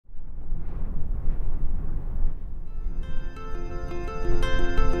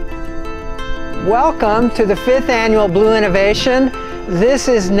Welcome to the 5th Annual Blue Innovation. This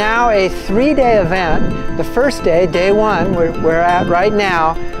is now a 3-day event. The first day, day one, we're at right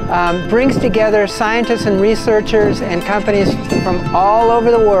now, brings together scientists and researchers and companies from all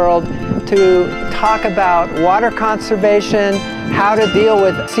over the world to talk about water conservation, how to deal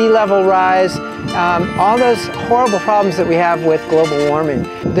with sea level rise, all those horrible problems that we have with global warming.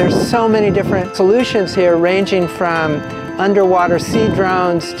 There's so many different solutions here, ranging from underwater sea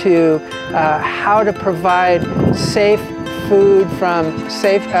drones to how to provide safe food from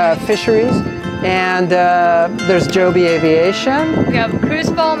safe fisheries. And there's Joby Aviation. We have cruise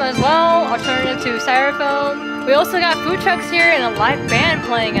foam as well, alternative to styrofoam. We also got food trucks here and a live band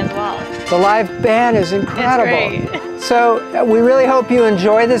playing as well. The live band is incredible. It's great. So we really hope you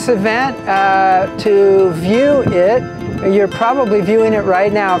enjoy this event. To view it, you're probably viewing it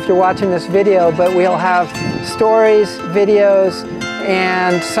right now if you're watching this video, but we'll have stories, videos,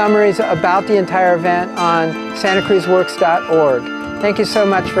 and summaries about the entire event on santacruzworks.org. Thank you so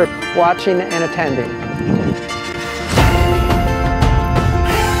much for watching and attending.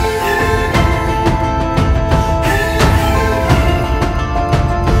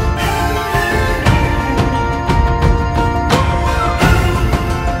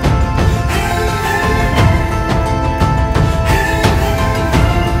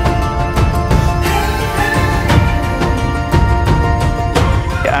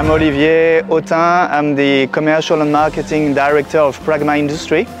 I'm Olivier Autin. I'm the Commercial and Marketing Director of Pragma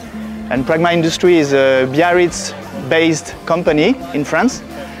Industry. And Pragma Industry is a Biarritz-based company in France,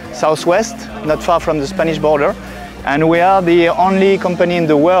 southwest, not far from the Spanish border. And we are the only company in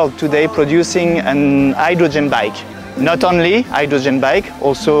the world today producing an hydrogen bike. Not only hydrogen bike,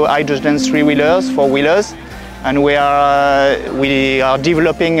 also hydrogen three-wheelers, four-wheelers. And we are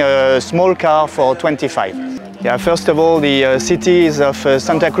developing a small car for 25. Yeah, first of all, the cities of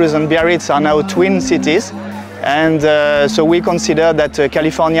Santa Cruz and Biarritz are now twin cities, and so we consider that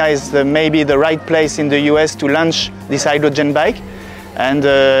California is maybe the right place in the US to launch this hydrogen bike, and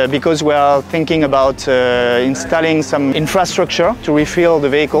because we are thinking about installing some infrastructure to refill the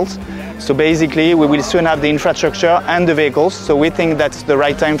vehicles. So basically we will soon have the infrastructure and the vehicles, so we think that's the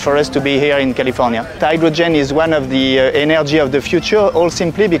right time for us to be here in California. Hydrogen is one of the energy of the future, all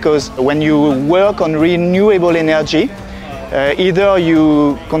simply because when you work on renewable energy, either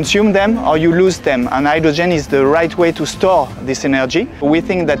you consume them or you lose them, and hydrogen is the right way to store this energy. We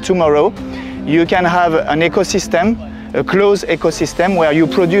think that tomorrow you can have an ecosystem, a closed ecosystem, where you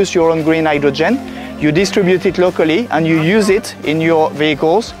produce your own green hydrogen, you distribute it locally, and you use it in your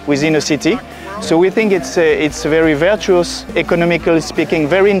vehicles within a city. So we think it's very virtuous, economically speaking,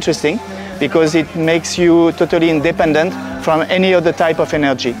 very interesting, because it makes you totally independent from any other type of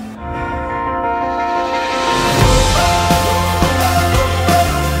energy.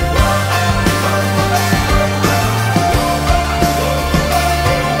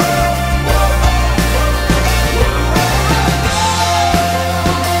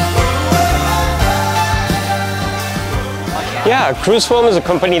 Yeah, Cruise Foam is a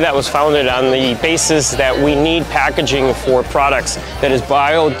company that was founded on the basis that we need packaging for products that is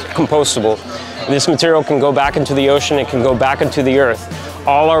biocompostable. This material can go back into the ocean, it can go back into the earth.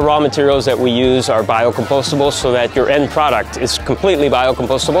 All our raw materials that we use are biocompostable so that your end product is completely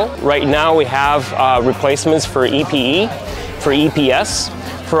biocompostable. Right now we have replacements for EPE, for EPS,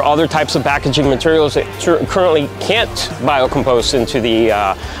 for other types of packaging materials that currently can't biocompose into the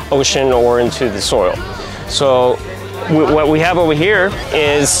ocean or into the soil. So what we have over here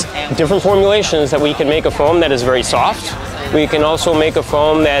is different formulations that we can make a foam that is very soft. We can also make a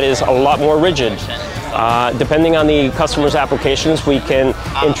foam that is a lot more rigid. Depending on the customer's applications, we can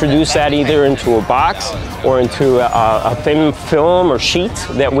introduce that either into a box or into a thin film or sheet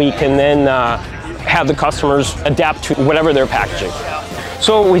that we can then have the customers adapt to whatever they're packaging.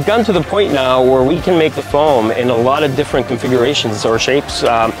 So we've gotten to the point now where we can make the foam in a lot of different configurations or shapes.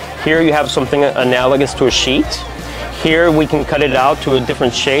 Here you have something analogous to a sheet. Here we can cut it out to a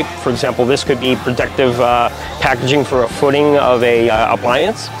different shape. For example, this could be protective packaging for a footing of a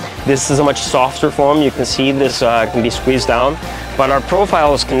appliance. This is a much softer foam. You can see this can be squeezed down. But our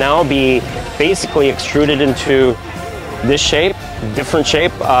profiles can now be basically extruded into this shape, different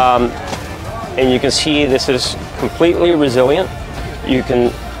shape. And you can see this is completely resilient. You can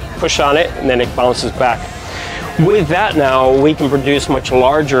push on it and then it bounces back. With that now, we can produce much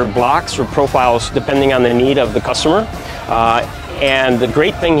larger blocks or profiles depending on the need of the customer. And the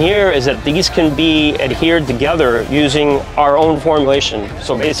great thing here is that these can be adhered together using our own formulation.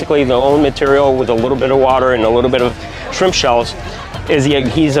 So basically the own material with a little bit of water and a little bit of shrimp shells is the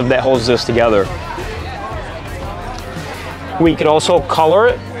adhesive that holds this together. We could also color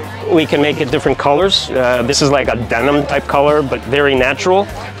it we can make it different colors. This is like a denim type color, but very natural.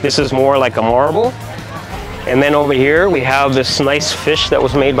 This is more like a marble. And then over here, we have this nice fish that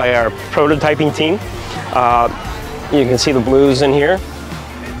was made by our prototyping team. You can see the blues in here.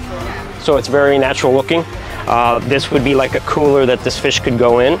 So it's very natural looking. This would be like a cooler that this fish could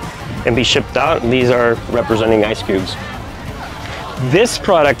go in and be shipped out. These are representing ice cubes. This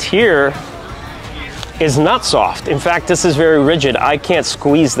product here is not soft. In fact, this is very rigid. I can't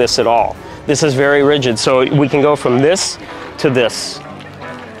squeeze this at all. This is very rigid. So we can go from this to this.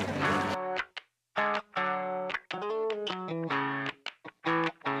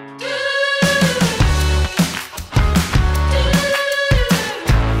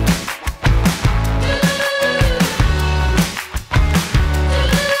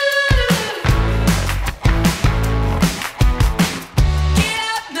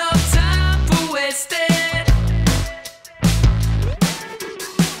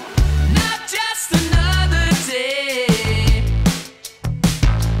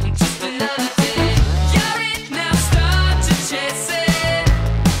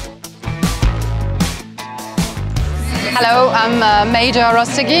 Hello, I'm Major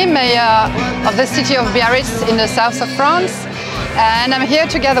Rostegui, Mayor of the city of Biarritz in the south of France. And I'm here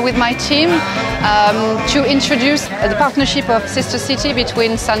together with my team to introduce the partnership of sister city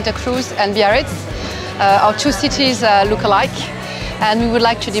between Santa Cruz and Biarritz. Our two cities look alike, and we would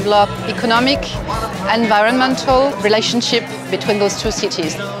like to develop economic, environmental relationship between those two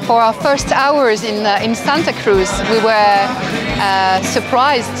cities. For our first hours in Santa Cruz, we were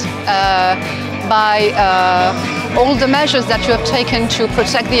surprised by all the measures that you have taken to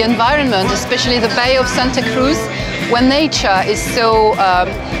protect the environment, especially the Bay of Santa Cruz, where nature is so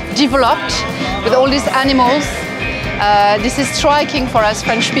developed with all these animals. This is striking for us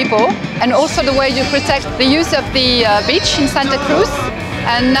French people, and also the way you protect the use of the beach in Santa Cruz.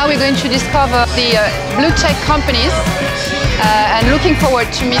 And now we're going to discover the blue tech companies and looking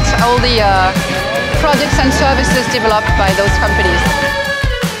forward to meet all the products and services developed by those companies.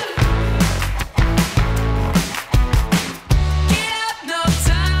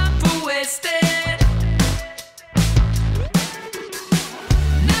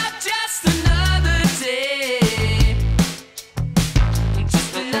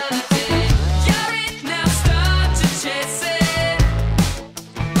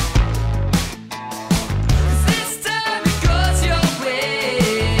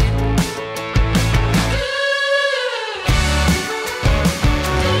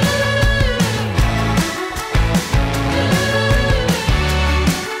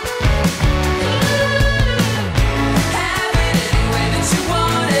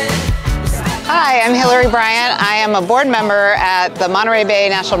 Hi, I'm Hillary Bryant. I am a board member at the Monterey Bay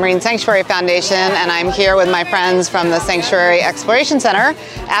National Marine Sanctuary Foundation, and I'm here with my friends from the Sanctuary Exploration Center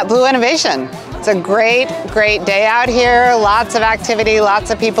at Blue Innovation. It's a great day out here, lots of activity,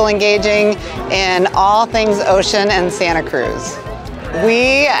 lots of people engaging in all things ocean and Santa Cruz.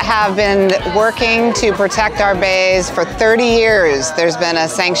 We have been working to protect our bays for 30 years. There's been a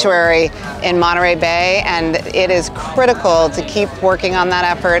sanctuary in Monterey Bay, and it is critical to keep working on that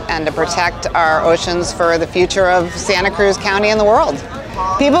effort and to protect our oceans for the future of Santa Cruz County and the world.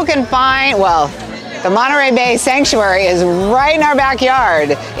 People can find, well, the Monterey Bay Sanctuary is right in our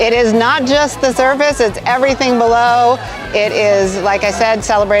backyard. It is not just the surface, it's everything below. It is, like I said,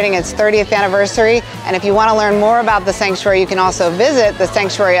 celebrating its 30th anniversary. And if you want to learn more about the sanctuary, you can also visit the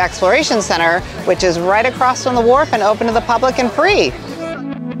Sanctuary Exploration Center, which is right across from the wharf and open to the public and free.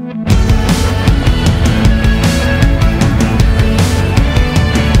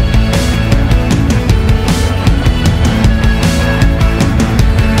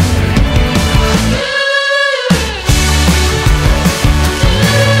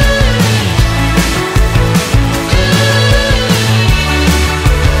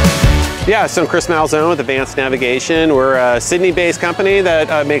 Yeah, so I'm Chris Malzone with Advanced Navigation. We're a Sydney-based company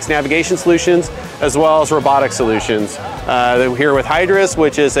that makes navigation solutions as well as robotic solutions. We're here with Hydrus,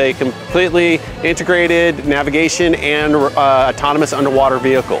 which is a completely integrated navigation and autonomous underwater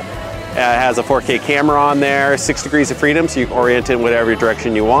vehicle. It has a 4K camera on there, 6 degrees of freedom, so you can orient it in whatever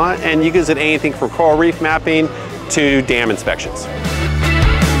direction you want, and you can use it anything from coral reef mapping to dam inspections.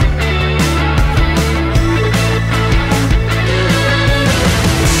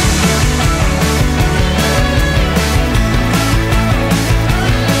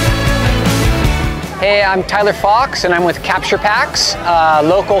 Hey, I'm Tyler Fox, and I'm with Capture Packs, a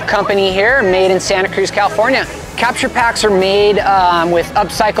local company here made in Santa Cruz, California. Capture Packs are made with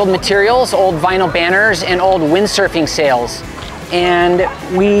upcycled materials, old vinyl banners, and old windsurfing sails. And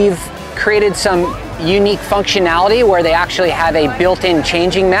we've created some unique functionality where they actually have a built-in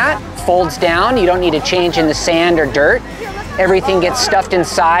changing mat, folds down. You don't need to change in the sand or dirt. Everything gets stuffed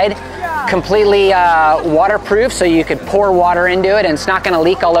inside, completely waterproof, so you could pour water into it and it's not going to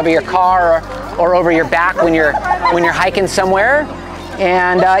leak all over your car or over your back when you're hiking somewhere.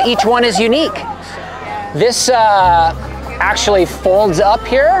 And each one is unique. This actually folds up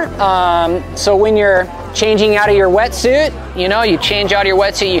here, so when you're changing out of your wetsuit, you know, you change out of your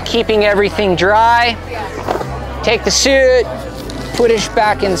wetsuit, you're keeping everything dry. Take the suit, put it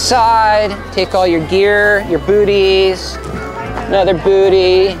back inside, take all your gear, your booties, another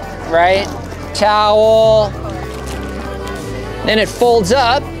booty, right? Towel. Then it folds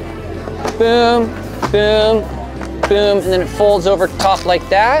up, boom, boom, boom, and then it folds over top like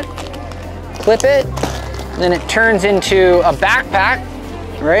that. Clip it, and then it turns into a backpack,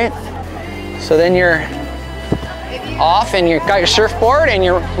 right? So then you're off and you've got your surfboard and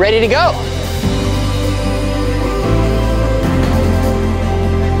you're ready to go.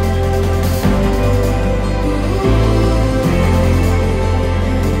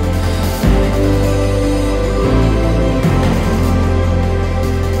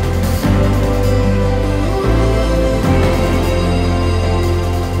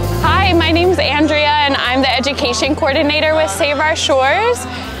 Hi, my name's Andrea and I'm the education coordinator with Save Our Shores.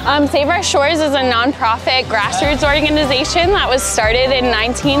 Save Our Shores is a nonprofit grassroots organization that was started in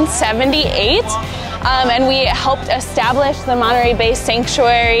 1978. And we helped establish the Monterey Bay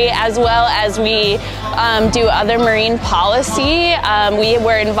Sanctuary, as well as we do other marine policy. We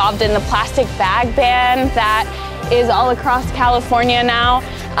were involved in the plastic bag ban that is all across California now.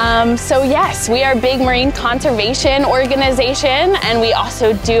 So yes, we are a big marine conservation organization, and we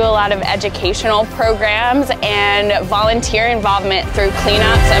also do a lot of educational programs and volunteer involvement through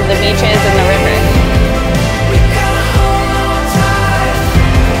cleanups of the beaches and the river.